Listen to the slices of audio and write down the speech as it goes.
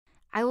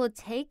I will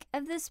take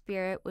of the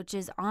Spirit which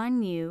is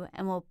on you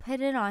and will put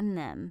it on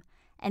them,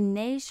 and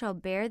they shall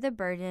bear the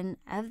burden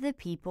of the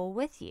people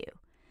with you,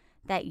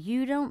 that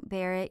you don't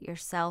bear it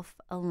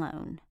yourself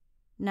alone.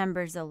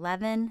 Numbers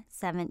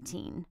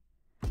 11:17.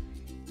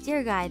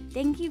 Dear God,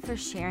 thank you for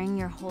sharing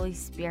your Holy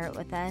Spirit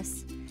with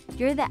us.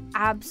 You're the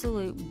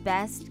absolute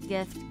best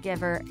gift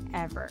giver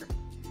ever.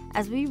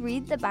 As we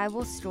read the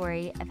Bible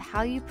story of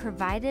how you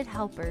provided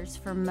helpers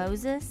for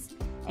Moses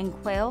and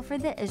Quail for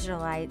the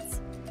Israelites,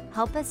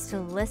 help us to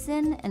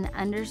listen and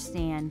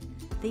understand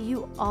that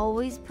you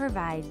always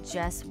provide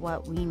just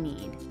what we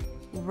need,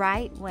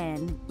 right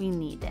when we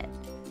need it.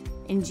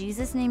 In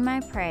Jesus' name I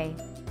pray,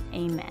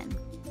 amen.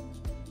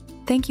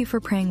 Thank you for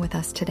praying with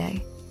us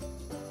today.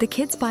 The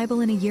Kids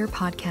Bible in a Year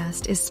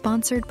podcast is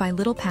sponsored by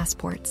Little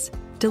Passports,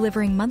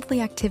 delivering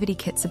monthly activity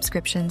kit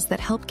subscriptions that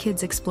help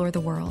kids explore the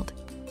world,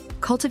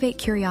 cultivate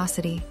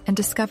curiosity, and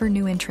discover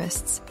new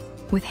interests,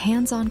 with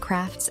hands-on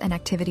crafts and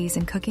activities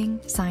in cooking,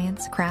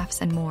 science,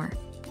 crafts, and more,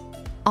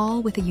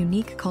 all with a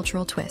unique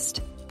cultural twist.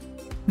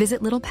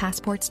 Visit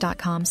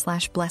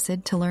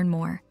littlepassports.com/blessed to learn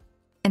more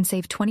and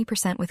save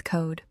 20% with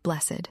code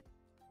BLESSED.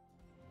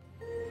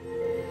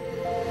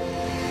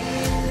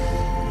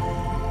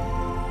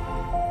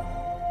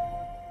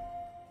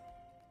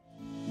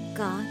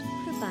 God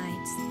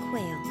provides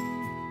quail.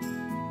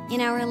 In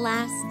our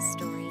last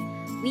story,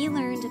 we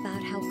learned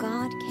about how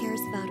God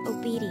cares about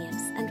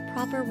obedience and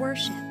proper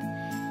worship.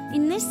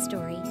 In this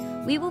story,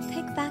 we will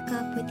pick back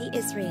up with the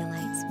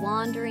Israelites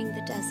wandering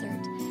the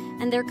desert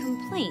and their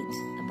complaint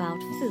about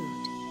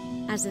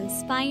food, as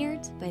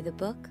inspired by the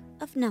book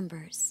of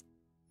Numbers.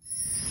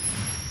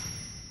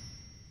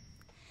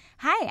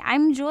 Hi,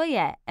 I'm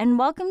Julia, and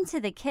welcome to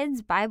the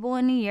Kids Bible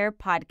in a Year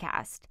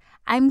podcast.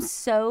 I'm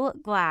so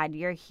glad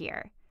you're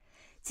here.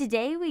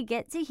 Today we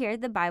get to hear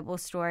the Bible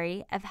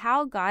story of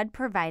how God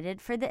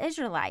provided for the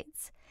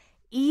Israelites,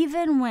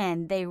 even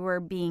when they were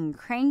being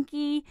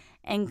cranky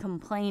and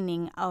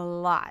complaining a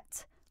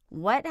lot.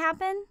 What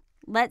happened?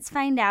 Let's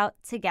find out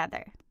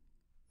together.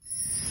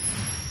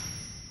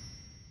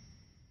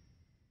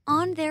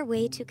 On their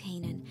way to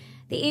Canaan,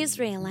 the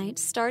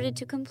Israelites started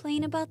to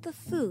complain about the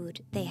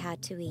food they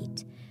had to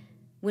eat.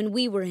 When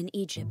we were in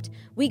Egypt,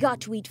 we got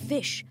to eat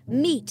fish,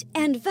 meat,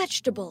 and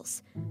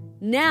vegetables.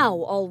 Now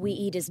all we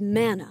eat is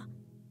manna.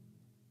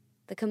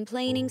 The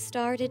complaining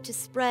started to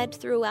spread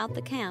throughout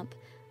the camp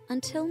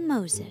until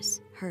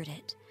Moses heard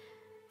it.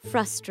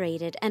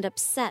 Frustrated and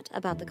upset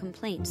about the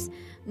complaints,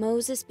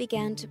 Moses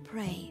began to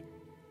pray.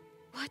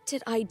 "What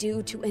did I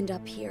do to end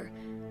up here?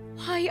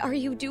 Why are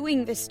you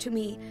doing this to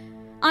me?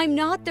 I'm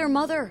not their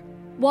mother.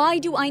 Why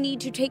do I need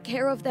to take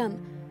care of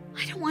them?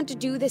 I don't want to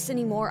do this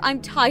anymore.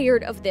 I'm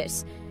tired of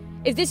this.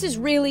 If this is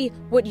really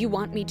what you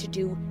want me to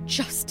do,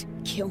 just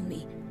kill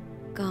me."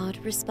 God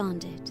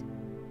responded,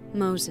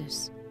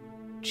 "Moses,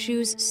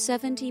 choose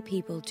 70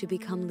 people to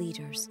become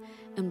leaders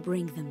and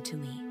bring them to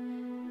me.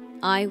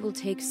 I will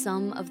take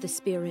some of the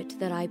spirit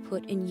that I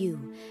put in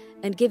you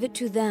and give it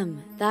to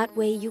them. That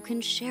way you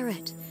can share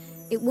it.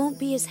 It won't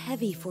be as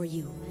heavy for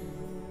you."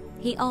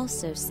 He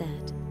also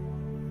said,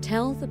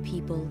 "Tell the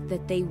people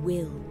that they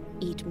will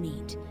eat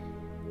meat.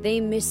 They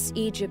miss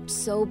Egypt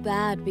so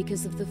bad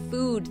because of the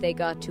food they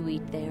got to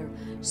eat there,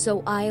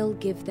 so I'll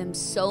give them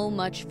so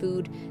much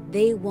food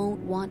they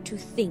won't want to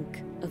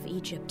think of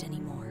Egypt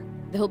anymore.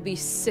 They'll be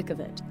sick of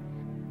it."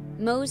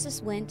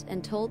 Moses went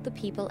and told the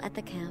people at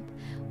the camp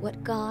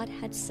what God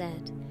had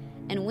said,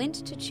 and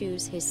went to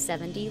choose his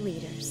 70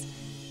 leaders.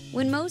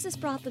 When Moses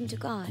brought them to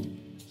God,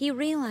 he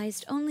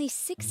realized only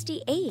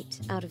 68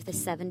 out of the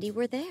 70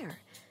 were there.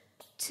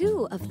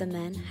 2 of the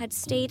men had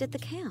stayed at the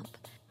camp.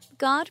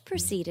 God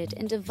proceeded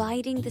in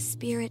dividing the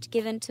spirit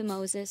given to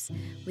Moses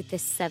with the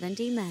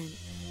 70 men.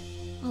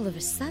 All of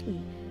a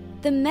sudden,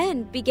 the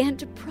men began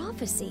to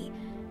prophesy,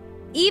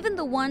 even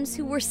the ones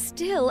who were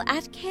still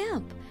at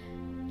camp.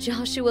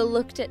 Joshua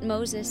looked at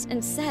Moses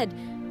and said,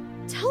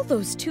 "Tell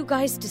those 2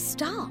 guys to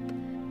stop."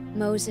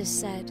 Moses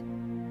said,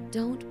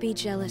 "Don't be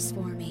jealous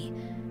for me.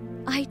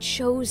 I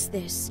chose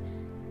this.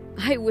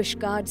 I wish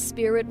God's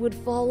spirit would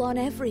fall on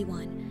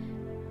everyone."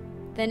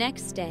 The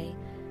next day,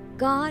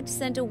 God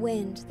sent a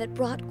wind that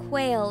brought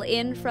quail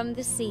in from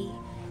the sea.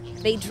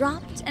 They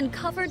dropped and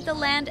covered the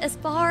land as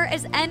far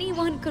as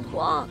anyone could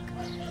walk.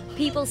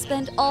 People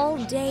spent all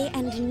day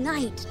and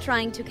night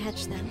trying to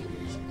catch them.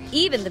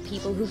 Even the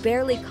people who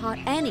barely caught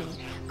any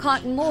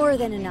caught more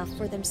than enough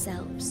for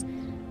themselves.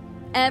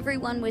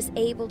 Everyone was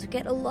able to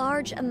get a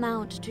large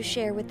amount to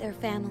share with their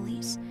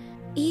families.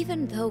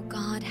 Even though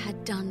God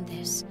had done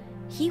this,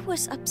 he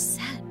was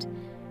upset.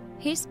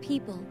 His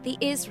people, the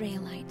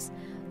Israelites,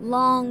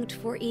 longed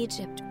for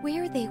Egypt,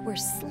 where they were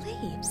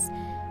slaves.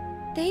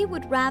 They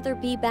would rather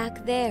be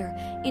back there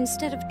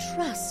instead of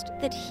trust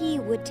that he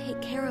would take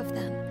care of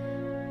them.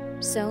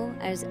 So,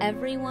 as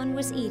everyone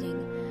was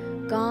eating,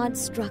 God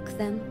struck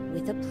them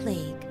with a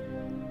plague.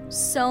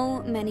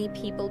 So many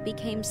people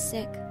became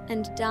sick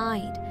and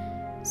died,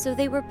 so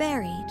they were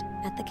buried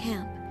at the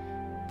camp.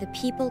 The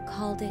people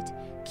called it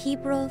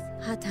Kibroth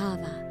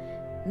Hatava,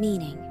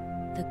 meaning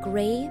The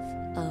Grave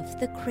of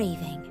the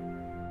Craving.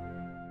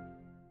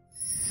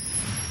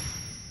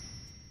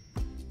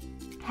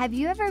 Have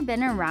you ever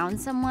been around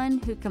someone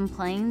who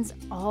complains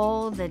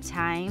all the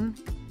time?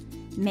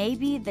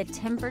 Maybe the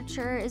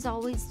temperature is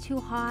always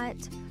too hot,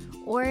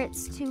 or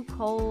it's too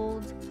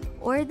cold,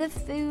 or the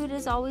food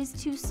is always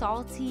too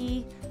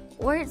salty,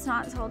 or it's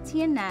not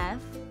salty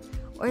enough,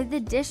 or the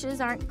dishes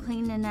aren't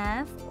clean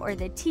enough, or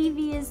the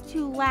TV is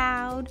too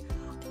loud,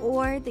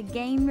 or the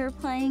game you're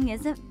playing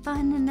isn't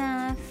fun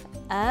enough.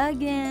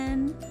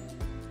 Again.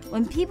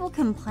 When people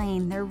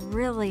complain, they're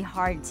really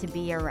hard to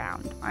be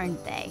around,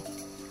 aren't they?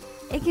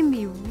 It can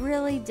be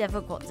really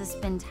difficult to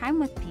spend time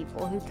with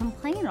people who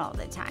complain all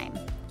the time.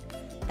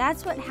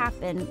 That's what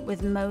happened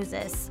with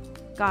Moses,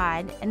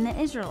 God, and the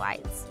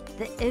Israelites.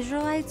 The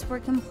Israelites were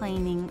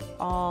complaining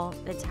all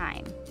the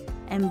time.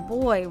 And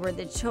boy, were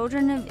the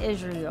children of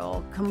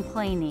Israel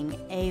complaining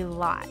a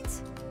lot.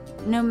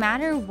 No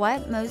matter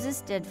what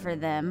Moses did for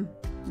them,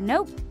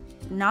 nope,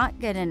 not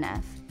good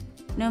enough.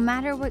 No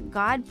matter what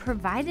God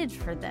provided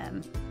for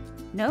them,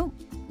 nope,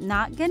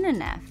 not good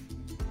enough.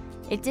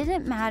 It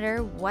didn't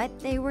matter what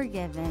they were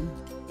given,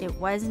 it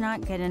was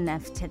not good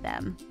enough to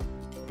them.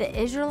 The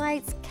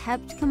Israelites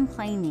kept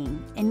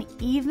complaining and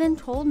even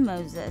told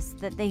Moses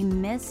that they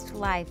missed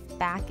life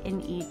back in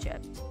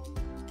Egypt.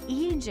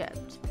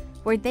 Egypt,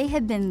 where they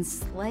had been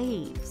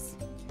slaves.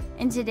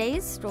 In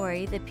today's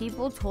story, the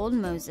people told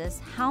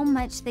Moses how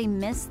much they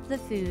missed the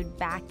food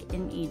back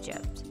in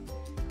Egypt.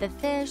 The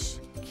fish,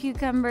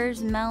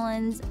 cucumbers,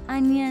 melons,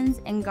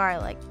 onions, and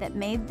garlic that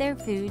made their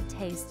food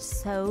taste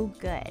so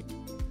good.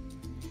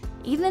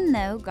 Even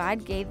though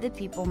God gave the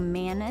people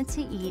manna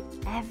to eat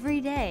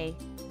every day,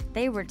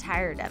 they were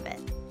tired of it.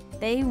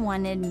 They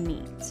wanted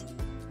meat.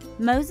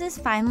 Moses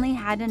finally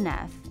had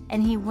enough,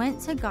 and he went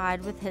to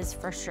God with his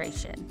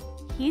frustration.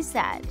 He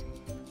said,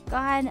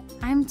 God,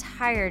 I'm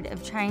tired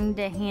of trying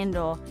to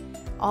handle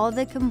all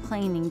the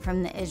complaining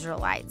from the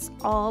Israelites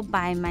all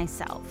by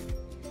myself.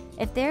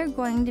 If they're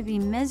going to be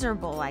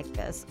miserable like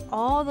this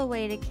all the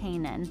way to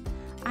Canaan,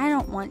 I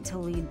don't want to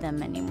lead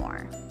them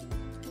anymore.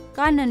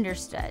 God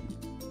understood,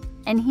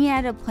 and he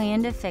had a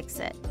plan to fix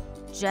it,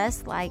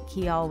 just like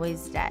he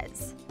always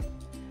does.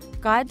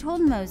 God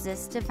told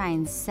Moses to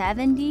find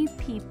 70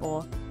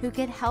 people who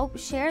could help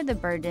share the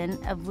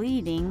burden of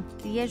leading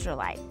the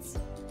Israelites.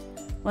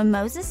 When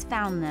Moses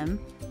found them,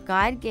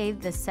 God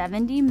gave the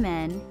 70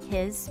 men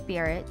his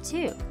spirit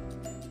too,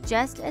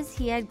 just as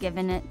he had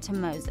given it to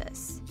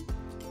Moses.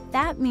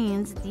 That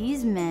means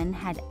these men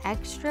had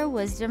extra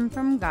wisdom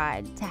from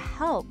God to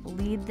help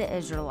lead the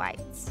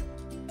Israelites.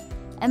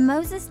 And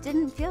Moses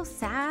didn't feel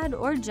sad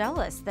or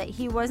jealous that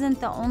he wasn't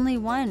the only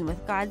one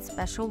with God's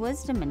special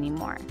wisdom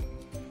anymore.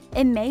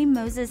 It made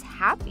Moses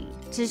happy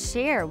to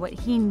share what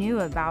he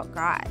knew about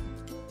God.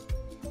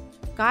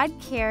 God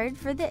cared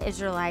for the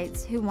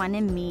Israelites who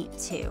wanted meat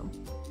too.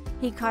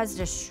 He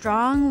caused a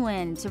strong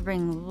wind to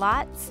bring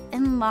lots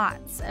and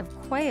lots of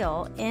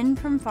quail in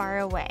from far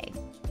away.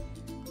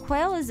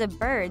 Quail is a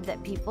bird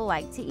that people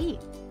like to eat,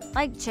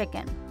 like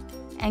chicken.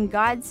 And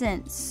God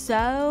sent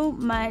so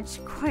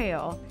much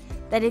quail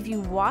that if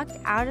you walked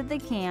out of the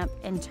camp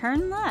and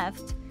turned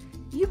left,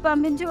 you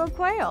bump into a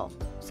quail.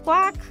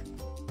 Squawk!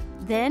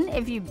 Then,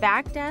 if you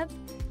backed up,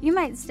 you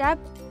might step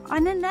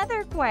on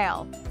another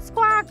quail.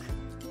 Squawk!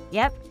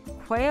 Yep,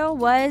 quail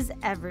was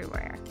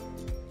everywhere.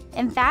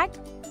 In fact,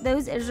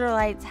 those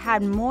Israelites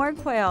had more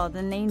quail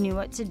than they knew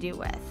what to do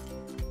with.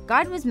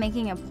 God was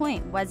making a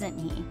point, wasn't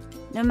he?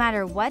 No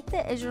matter what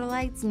the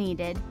Israelites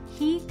needed,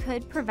 he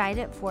could provide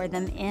it for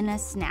them in a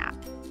snap.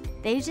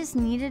 They just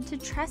needed to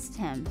trust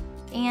him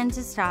and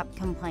to stop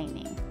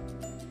complaining.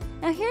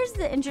 Now, here's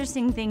the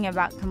interesting thing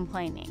about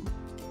complaining.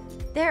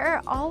 There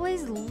are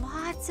always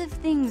lots of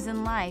things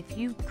in life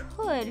you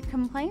could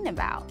complain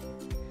about.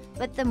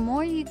 But the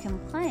more you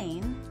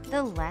complain,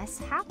 the less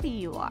happy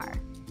you are.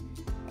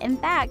 In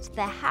fact,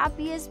 the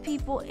happiest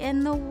people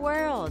in the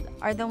world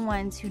are the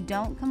ones who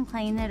don't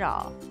complain at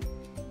all.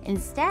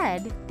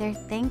 Instead, they're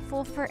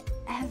thankful for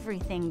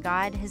everything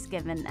God has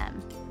given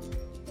them.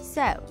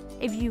 So,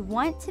 if you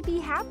want to be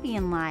happy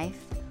in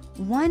life,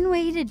 one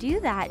way to do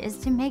that is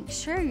to make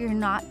sure you're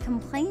not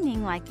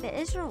complaining like the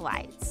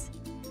Israelites.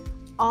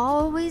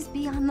 Always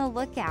be on the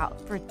lookout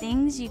for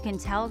things you can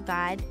tell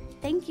God,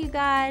 "Thank you,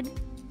 God,"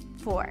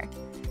 for.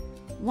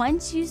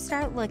 Once you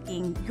start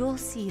looking, you'll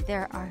see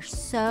there are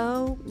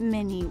so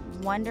many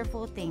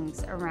wonderful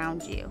things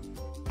around you.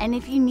 And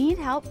if you need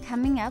help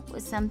coming up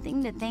with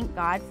something to thank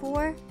God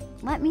for,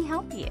 let me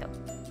help you.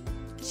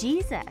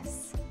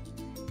 Jesus.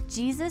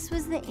 Jesus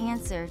was the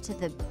answer to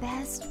the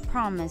best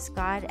promise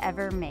God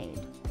ever made.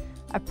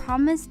 A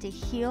promise to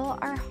heal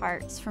our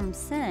hearts from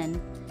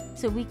sin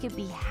so we could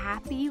be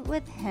happy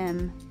with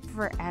him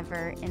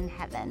forever in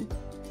heaven.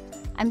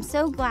 I'm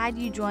so glad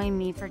you joined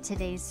me for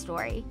today's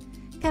story.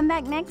 Come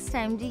back next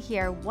time to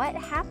hear what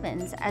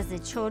happens as the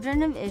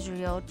children of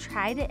Israel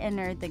try to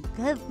enter the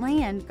good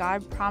land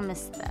God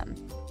promised them.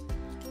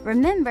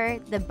 Remember,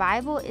 the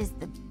Bible is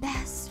the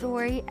best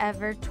story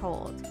ever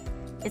told.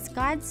 It's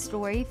God's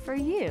story for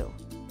you.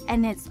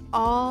 and it's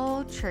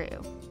all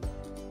true.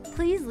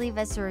 Please leave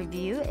us a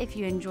review if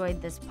you enjoyed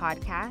this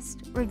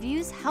podcast.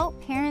 Reviews help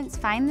parents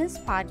find this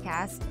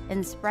podcast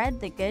and spread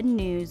the good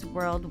news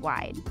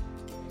worldwide.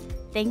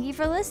 Thank you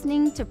for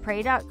listening to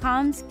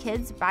Pray.com's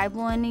Kids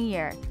Bible in a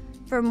Year.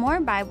 For more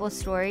Bible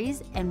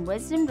stories and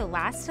wisdom to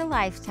last a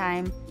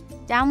lifetime,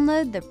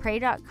 download the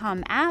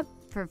Pray.com app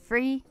for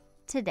free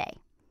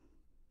today.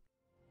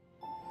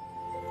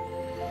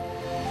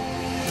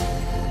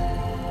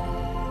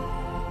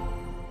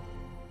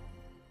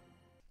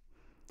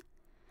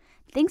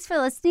 Thanks for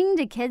listening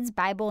to Kids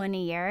Bible in a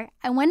Year.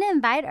 I want to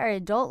invite our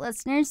adult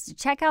listeners to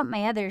check out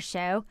my other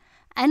show,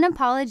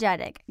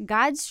 Unapologetic,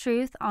 God's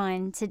Truth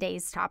on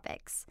Today's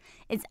Topics.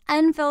 It's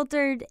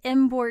unfiltered,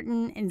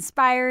 important,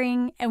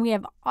 inspiring, and we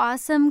have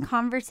awesome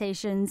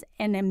conversations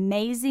and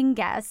amazing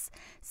guests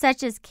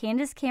such as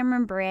Candace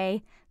Cameron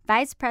Bray,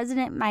 Vice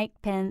President Mike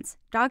Pence,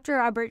 Dr.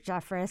 Robert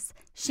Jeffress,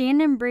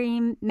 Shannon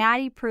Bream,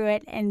 Maddie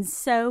Pruitt, and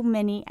so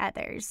many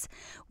others.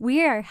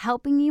 We are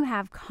helping you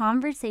have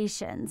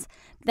conversations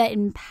that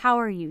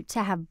empower you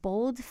to have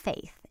bold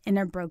faith in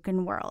a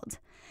broken world.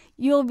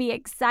 You'll be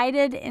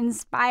excited,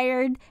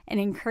 inspired, and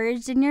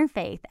encouraged in your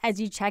faith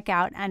as you check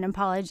out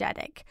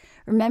Unapologetic.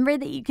 Remember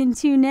that you can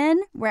tune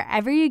in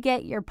wherever you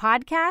get your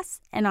podcasts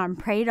and on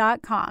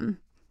Pray.com.